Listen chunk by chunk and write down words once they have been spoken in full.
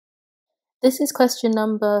This is question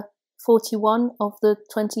number 41 of the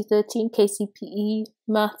 2013 KCPE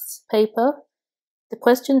Maths paper. The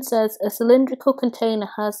question says a cylindrical container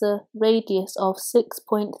has a radius of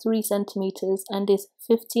 6.3 centimeters and is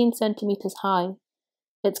 15 centimeters high.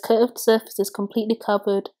 Its curved surface is completely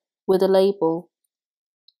covered with a label.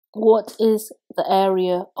 What is the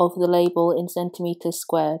area of the label in centimeters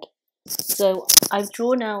squared? So I've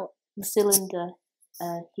drawn out the cylinder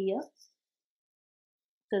here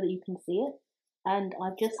so that you can see it, and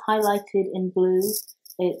I've just highlighted in blue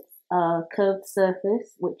its curved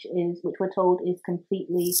surface, which we're told is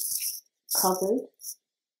completely covered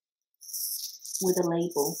with a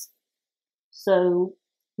label. So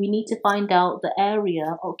we need to find out the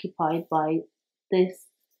area occupied by this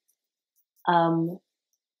the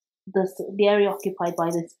area occupied by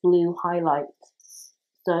this blue highlight.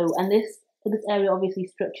 So, and this area obviously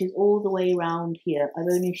stretches all the way around here. I've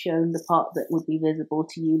only shown the part that would be visible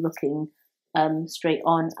to you looking straight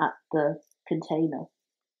on at the container.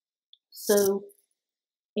 So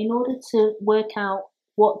in order to work out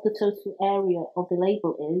what the total area of the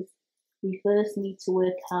label is, we first need to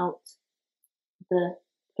work out the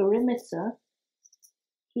perimeter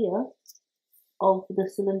here of the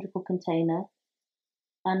cylindrical container,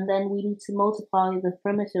 and then we need to multiply the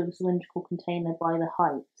perimeter of the cylindrical container by the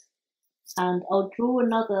height. And I'll draw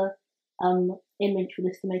another image for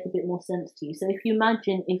this to make a bit more sense to you. So if you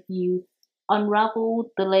imagine if you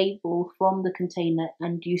unraveled the label from the container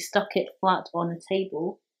and you stuck it flat on a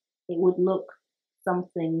table, it would look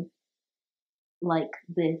something like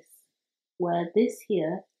this, where this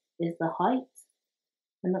here is the height,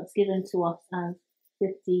 and that's given to us as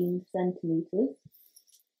 15 centimeters.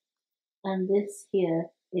 And this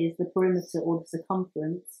here is the perimeter or the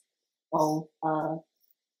circumference of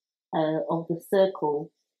the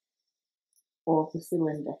circle or the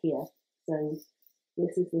cylinder here. So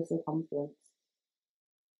this is the circumference.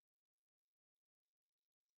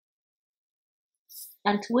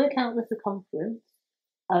 And to work out the circumference,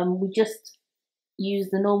 we just use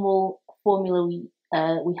the normal formula we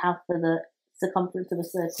have for the circumference of a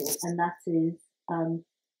circle, and that is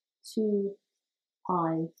 2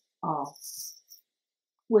 pi r.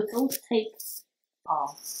 We're told to take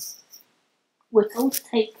r. We're told to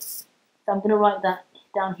take, so I'm going to write that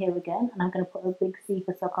down here again, and I'm going to put a big C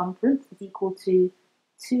for circumference is equal to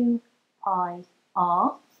 2 pi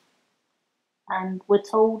r, and we're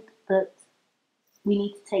told that we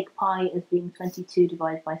need to take pi as being 22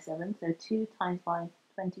 divided by 7, so 2 times by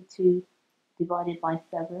 22 divided by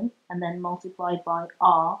 7, and then multiplied by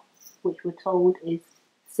r, which we're told is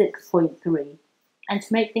 6.3. And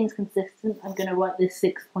to make things consistent, I'm going to write this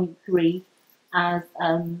 6.3 as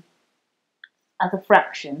a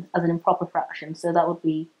fraction, as an improper fraction, so that would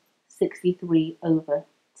be 63 over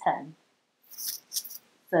 10.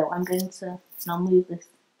 So I'm going to now move this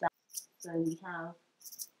down. So we have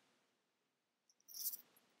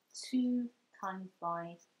 2 times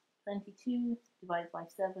by 22 divided by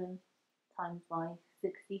 7 times by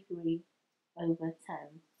 63 over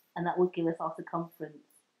 10, and that would give us our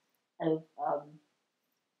circumference of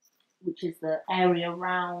which is the area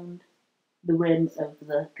around the rim of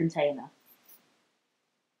the container.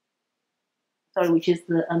 Sorry, which is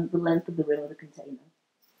the length of the rim of the container.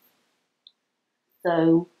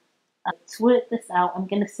 So to work this out, I'm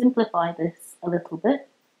going to simplify this a little bit.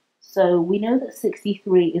 So we know that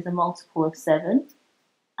 63 is a multiple of 7,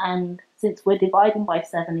 and since we're dividing by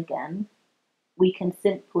 7 again, we can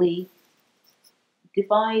simply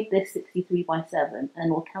divide this 63 by 7,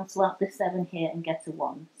 and we'll cancel out this 7 here and get a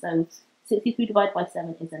 1. So 63 divided by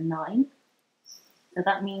 7 is a 9. So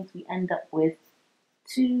that means we end up with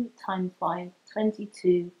 2 times by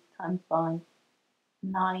 22 times by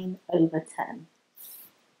 9 over 10.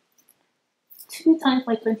 2 times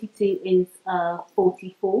by 22 is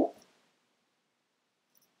 44.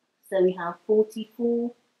 So we have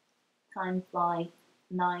 44 times by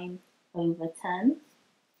 9 over 10.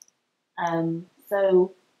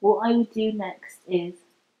 So what I would do next is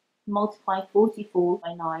multiply 44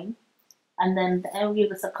 by 9, and then the area of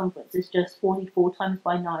the circumference is just 44 times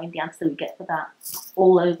by 9, the answer we get for that,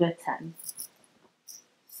 all over 10.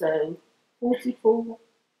 So 44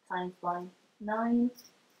 times by 9,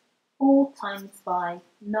 4 times by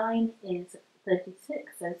 9 is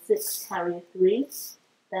 36, so 6 carry a 3,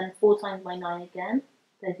 then 4 times by 9 again,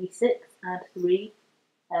 36, add 3,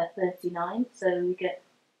 39, so we get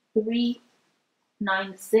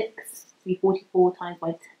 396 to be 44 times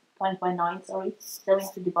by 9, sorry. So we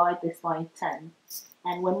have to divide this by 10.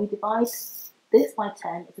 And when we divide this by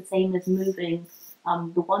 10, it's the same as moving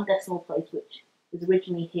the 1 decimal place, which is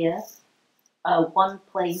originally here, 1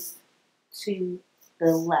 place to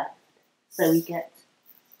the left. So we get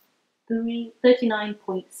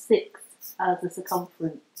 39.6 as the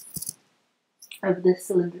circumference of this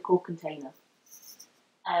cylindrical container.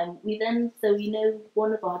 We know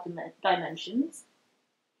one of our dimensions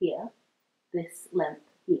here, this length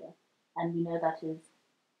here, and we know that is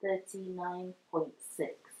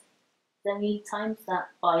 39.6. Then we times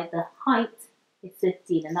that by the height is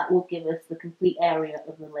 15, and that will give us the complete area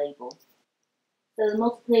of the label. So the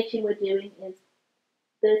multiplication we're doing is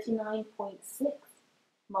 39.6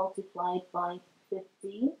 multiplied by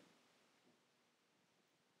 15.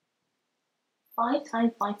 5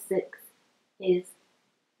 times by 6 is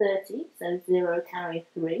 30, so 0 carry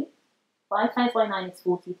 3. 5 times by 9 is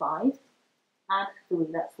 45. Add 3,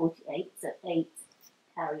 that's 48, so 8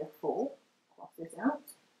 carry a 4. Cross this out.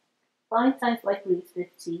 5 times by 3 is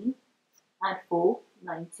 15. Add 4,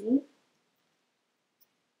 19.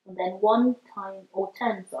 And then 10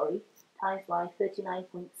 times by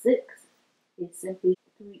 39.6 is simply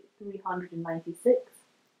 396.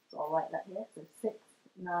 So I'll write that here. So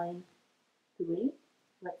 693.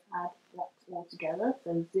 Let's add that all together.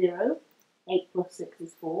 So 0, 8 plus 6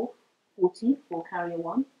 is 4, 40, 4 carry a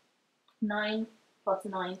 1. 9 plus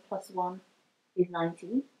 9 plus 1 is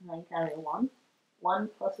 19, 9 carry a 1. 1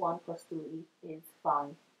 plus 1 plus 3 is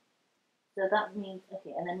 5. So that means,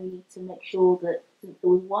 okay, and then we need to make sure that since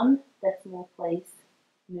there was one decimal place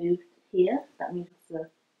moved here, that means we've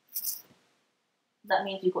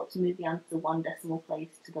got to move the answer one decimal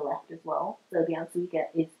place to the left as well. So the answer we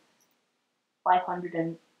get is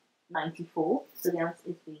 594. So the answer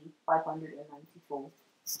is B, 594.